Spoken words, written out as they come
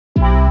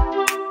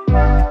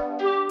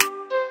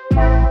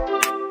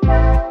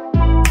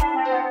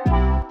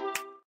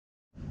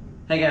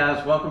Hey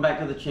guys, welcome back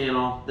to the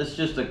channel. This is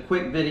just a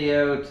quick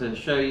video to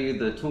show you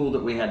the tool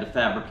that we had to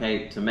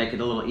fabricate to make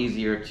it a little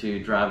easier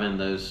to drive in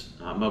those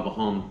mobile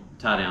home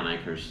tie-down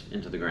anchors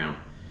into the ground.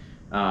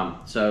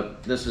 So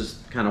this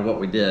is kind of what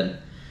we did.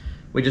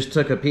 We just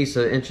took a piece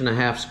of 1.5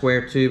 inch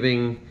square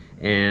tubing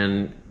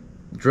and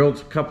drilled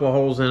a couple of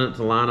holes in it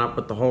to line up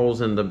with the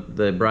holes in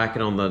the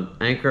bracket on the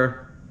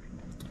anchor.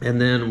 And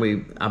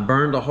then I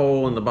burned a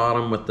hole in the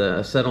bottom with the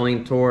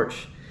acetylene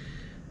torch,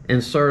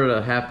 inserted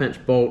a 1/2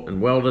 inch bolt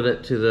and welded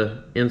it to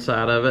the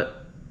inside of it,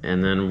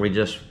 and then we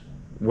just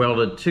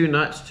welded 2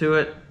 nuts to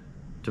it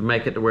to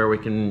make it to where we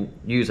can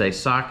use a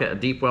socket, a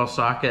deep well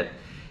socket,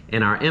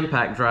 and our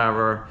impact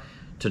driver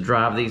to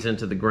drive these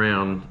into the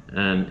ground,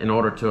 and in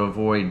order to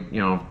avoid,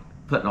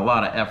 putting a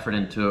lot of effort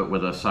into it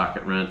with a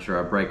socket wrench or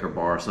a breaker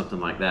bar or something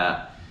like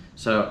that.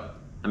 So,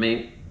 I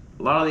mean,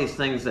 a lot of these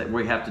things that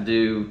we have to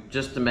do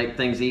just to make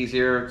things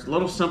easier, it's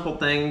little simple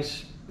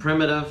things,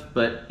 primitive,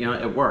 but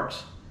it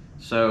works.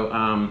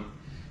 So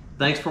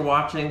thanks for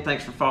watching,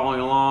 thanks for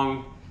following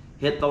along.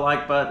 Hit the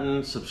like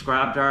button,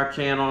 subscribe to our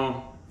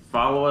channel,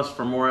 follow us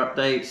for more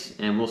updates,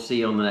 and we'll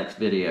see you on the next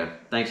video.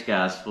 Thanks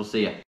guys, we'll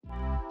see you.